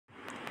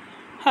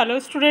Hello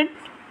student,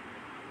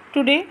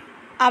 today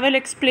I will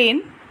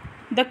explain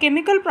the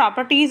chemical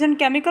properties and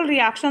chemical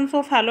reactions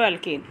of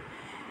haloalkane.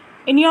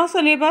 In your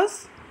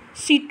syllabus,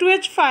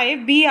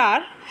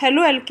 C2H5Br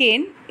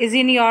haloalkane is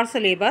in your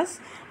syllabus,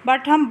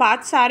 but हम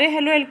बात सारे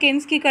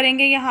haloalkanes की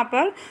करेंगे यहाँ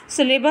पर.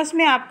 Syllabus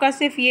में आपका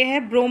सिर्फ ये है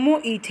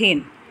bromo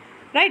ethane,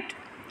 right.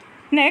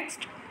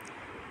 Next,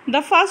 the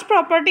first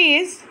property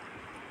is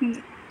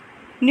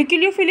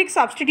nucleophilic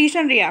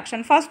substitution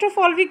reaction. First of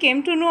all, we came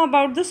to know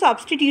about the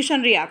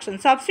substitution reaction.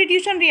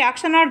 Substitution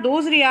reaction are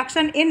those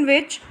reaction in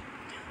which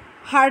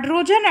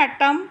hydrogen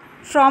atom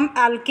from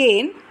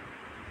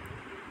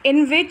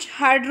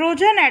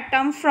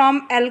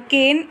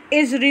alkane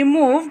is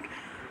removed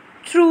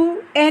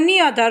through any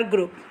other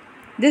group.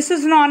 This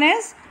is known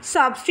as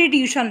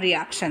substitution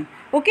reaction.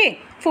 Okay,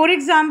 for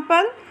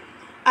example,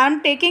 I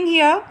am taking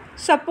here,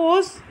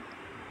 suppose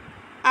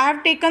I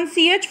have taken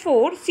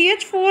CH4.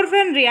 CH4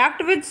 when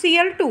react with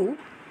Cl2,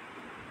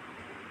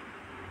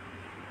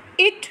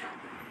 it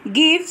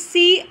gives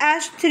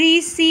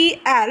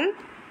CH3Cl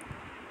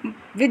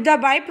with the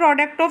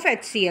byproduct of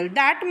HCl.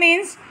 That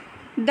means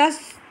the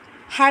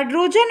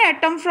hydrogen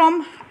atom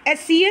from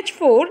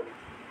CH4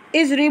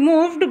 is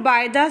removed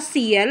by the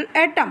Cl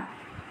atom.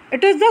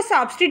 It is the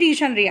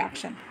substitution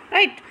reaction,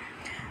 right?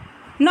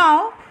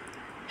 Now,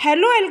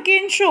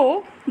 haloalkane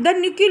show the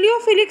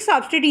nucleophilic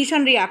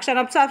substitution reaction.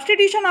 अब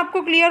substitution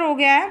आपको clear हो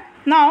गया है.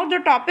 Now the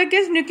topic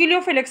is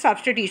nucleophilic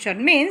substitution.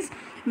 Means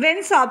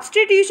when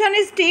substitution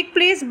is take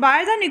place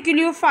by the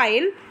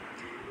nucleophile,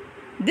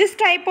 this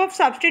type of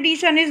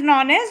substitution is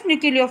known as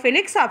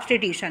nucleophilic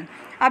substitution.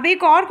 अब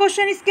एक और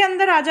question इसके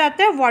अंदर आ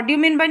जाता है, what do you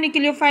mean by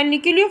nucleophile?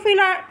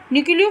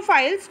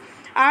 Nucleophiles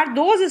are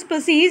those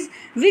species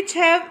which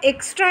have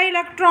extra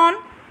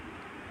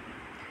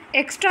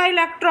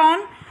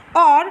electron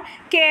or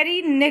carry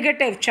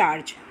negative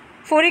charge.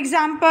 For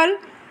example,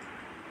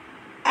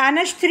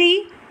 NH3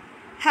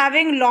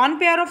 having lone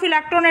pair of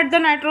electron at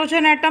the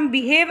nitrogen atom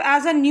behave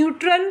as a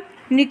neutral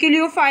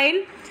nucleophile.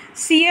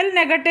 Cl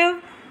negative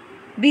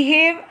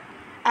behave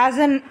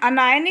as an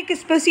anionic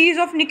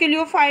species of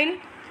nucleophile.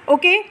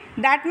 Okay,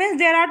 that means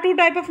there are two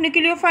type of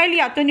nucleophile,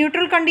 या तो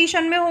neutral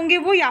condition में होंगे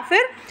वो या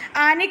फिर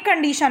आयनिक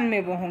condition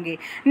में वो होंगे.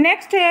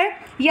 नेक्स्ट है,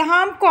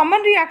 यहाँ हम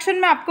कॉमन रिएक्शन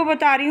में आपको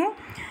बता रही हूँ.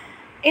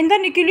 In the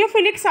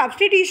nucleophilic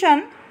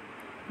substitution,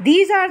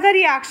 these are the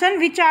reaction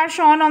which are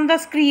shown on the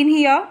screen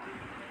here.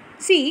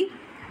 See,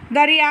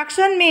 the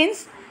reaction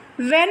means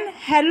when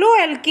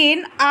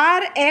haloalkane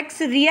Rx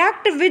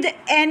react with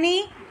any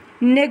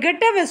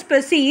negative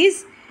species,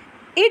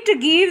 it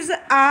gives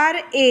Ra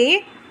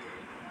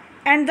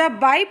and the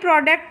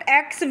byproduct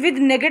X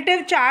with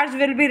negative charge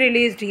will be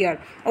released here.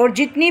 और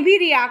जितनी भी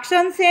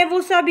reactions हैं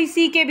वो सब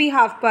इसी के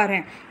behalf पर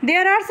हैं.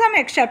 There are some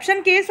exception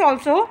case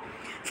also.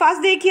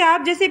 First देखिए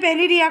आप, जैसे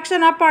पहली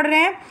रिएक्शन आप पढ़ रहे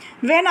हैं,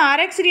 when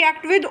RX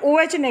react with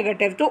OH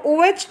negative, तो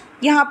OH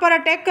यहाँ पर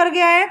अटैक कर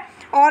गया है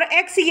और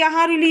X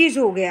यहाँ रिलीज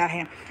हो गया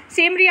है.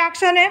 सेम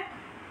रिएक्शन है,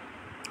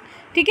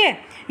 ठीक है.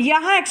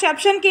 यहाँ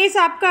एक्सेप्शन केस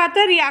आपका आता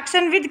है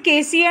reaction with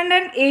KCN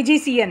and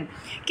AgCN.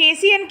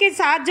 KCN के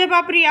साथ जब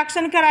आप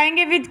रिएक्शन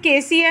कराएंगे with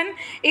KCN,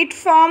 it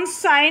forms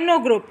cyano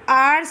group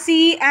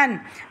RCN,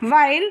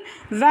 while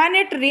when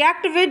it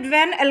react with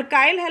when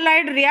alkyl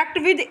halide react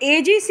with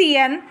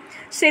AgCN,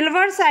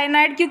 silver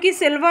cyanide, क्योंकि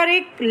सिल्वर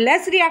एक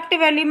less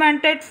reactive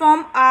element, it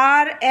form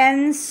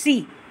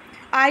RNC,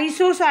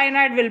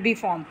 isocyanide will be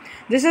form.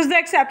 This is the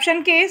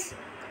exception case.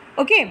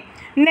 Okay,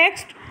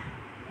 next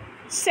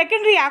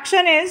second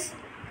reaction is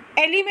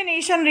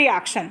elimination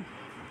reaction.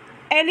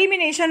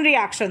 Elimination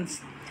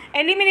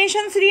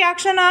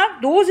reaction are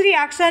those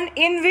reaction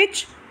in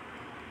which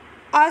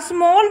a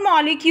small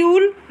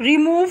molecule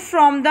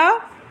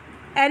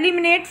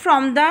eliminate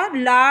from the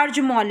large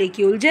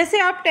molecule. जैसे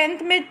आप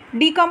 10th में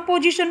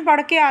decomposition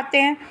पढ़ के आते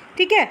हैं,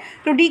 ठीक है,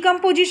 तो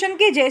decomposition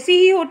के जैसी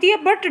ही होती है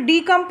बट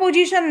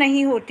decomposition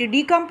नहीं होती.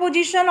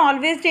 decomposition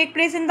always take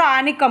place in the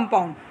ionic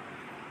compound.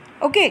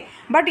 Okay,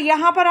 but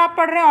यहाँ पर आप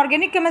पढ़ रहे हैं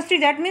organic chemistry,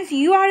 that means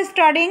you are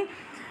studying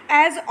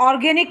as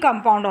organic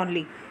compound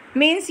only.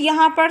 Means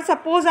यहाँ पर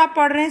सपोज आप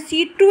पढ़ रहे हैं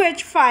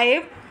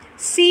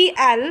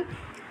C2H5Cl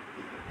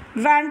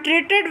when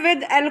treated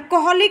with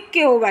alcoholic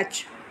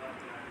KOH.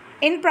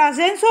 In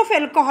presence of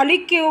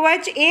alcoholic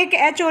KOH एक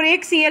H और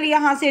एक Cl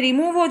यहाँ से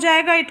रिमूव हो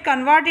जाएगा. It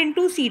convert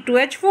into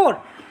C2H4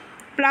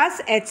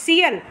 plus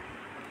HCl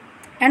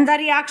and the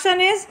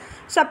reaction is,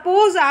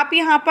 suppose आप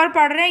यहाँ पर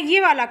पढ़ रहे हैं ये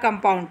वाला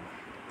कंपाउंड,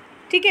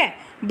 ठीक है,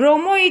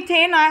 bromo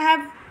ethane I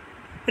have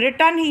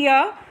written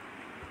here.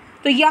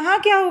 तो यहाँ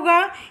क्या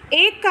होगा,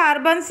 एक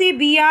कार्बन से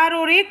Br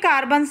और एक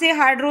कार्बन से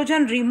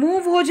हाइड्रोजन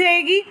रिमूव हो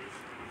जाएगी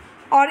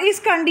और इस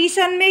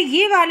कंडीशन में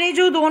ये वाले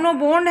जो दोनों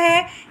बॉन्ड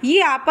है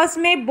ये आपस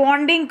में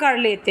बॉन्डिंग कर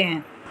लेते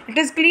हैं. It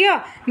is clear.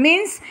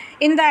 Means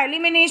in the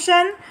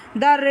elimination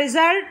the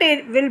result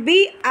will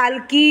be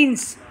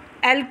alkenes.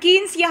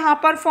 Alkenes यहाँ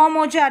पर फॉर्म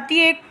हो जाती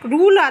है. एक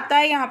रूल आता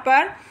है यहाँ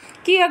पर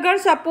कि अगर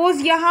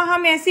सपोज़ यहाँ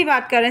हम ऐसी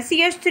बात करें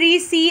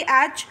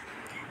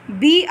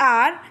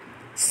CH3CHBr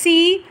C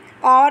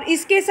और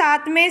इसके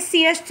साथ में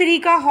CH3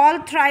 का होल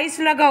थ्राइस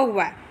लगा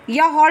हुआ है,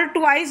 या हॉल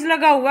ट्वाइस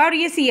लगा हुआ है और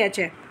ये CH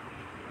है।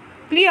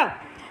 क्लियर?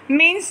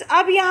 मीन्स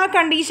अब यहाँ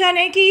कंडीशन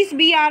है कि इस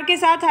Br के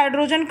साथ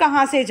हाइड्रोजन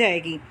कहाँ से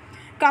जाएगी।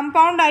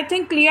 कंपाउंड आई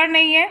थिंक क्लियर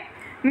नहीं है,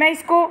 मैं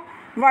इसको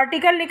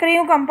वर्टिकल लिख रही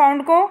हूँ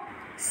कंपाउंड को,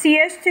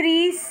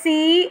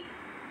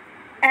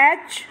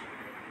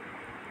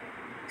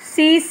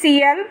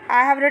 CH3CHCCl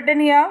I have written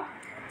here,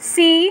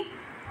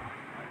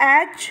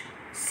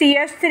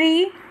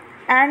 CHCH3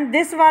 and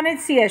this one is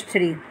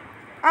CH3।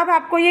 अब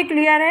आपको ये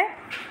क्लियर है?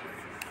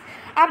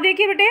 अब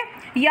देखिए बेटे,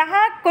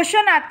 यहाँ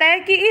क्वेश्चन आता है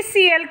कि इस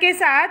Cl के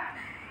साथ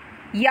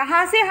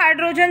यहाँ से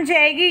हाइड्रोजन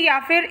जाएगी या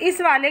फिर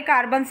इस वाले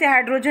कार्बन से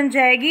हाइड्रोजन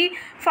जाएगी।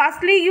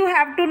 Firstly you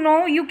have to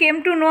know, you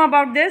came to know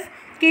about this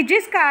कि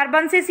जिस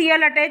कार्बन से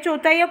Cl अटैच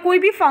होता है या कोई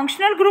भी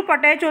फंक्शनल ग्रुप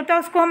अटैच होता है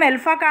उसको हम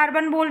अल्फा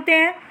कार्बन बोलते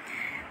हैं,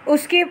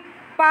 उसके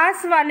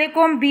पास वाले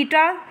को हम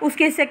बीटा,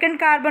 उसके सेकंड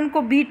कार्बन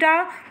को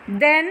बीटा,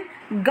 देन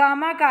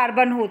गामा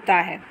कार्बन होता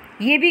है।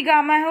 ये भी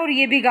गामा है और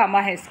ये भी गामा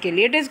है इसके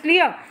लिए। It is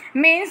clear?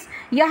 मीन्स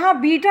यहाँ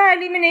beta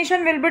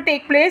elimination will be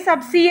take place.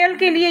 अब Cl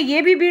के लिए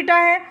ये भी बीटा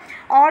है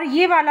और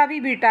ये वाला भी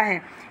बीटा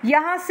है।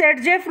 यहाँ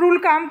सेट-जेफ रूल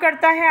काम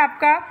करता है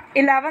आपका,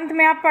 11th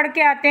में आप पढ़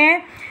के आते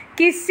हैं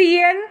कि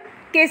Cl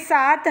के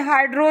साथ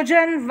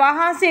हाइड्रोजन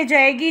वहाँ से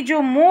जाएगी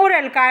जो मोर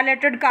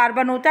एल्काइलेटेड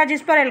कार्बन होता है,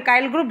 जिस पर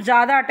एल्काइल ग्रुप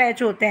ज़्यादा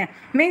अटैच होते हैं।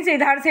 मीन्स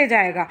इधर से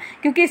जाएगा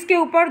क्योंकि इसके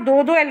ऊपर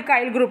दो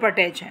एल्काइल ग्रुप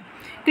अटैच हैं।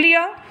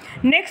 Clear?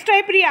 Next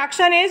type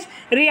reaction is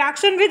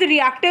reaction with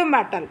reactive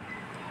metal.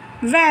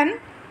 When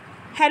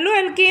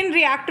haloalkane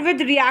react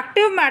with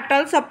reactive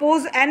metal,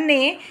 suppose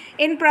Na,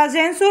 in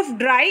presence of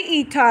dry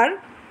ether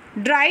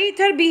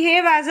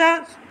behave as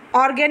a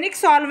organic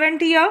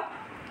solvent here,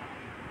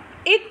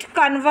 it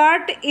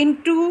convert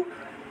into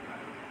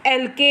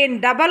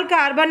alkane, double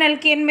carbon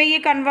alkane में ये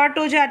convert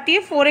हो जाती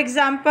है। For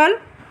example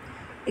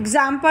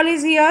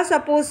is here,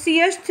 suppose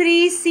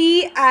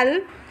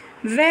CH3Cl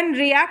when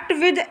react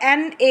with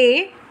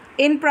Na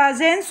in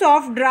presence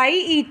of dry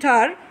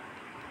ether,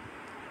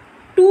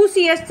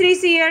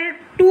 2CH3Cl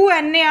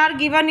 2Na are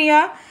given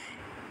here,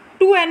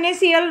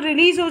 2NaCl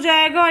release हो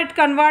जाएगा, it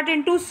convert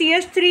into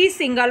CH3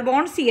 single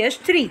bond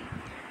CH3।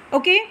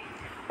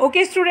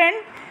 okay student,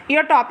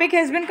 your topic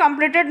has been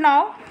completed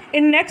now.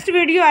 In next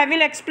video I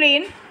will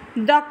explain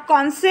the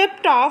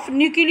concept of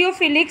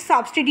nucleophilic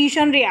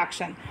substitution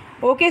reaction.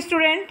 Okay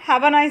student,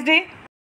 have a nice day.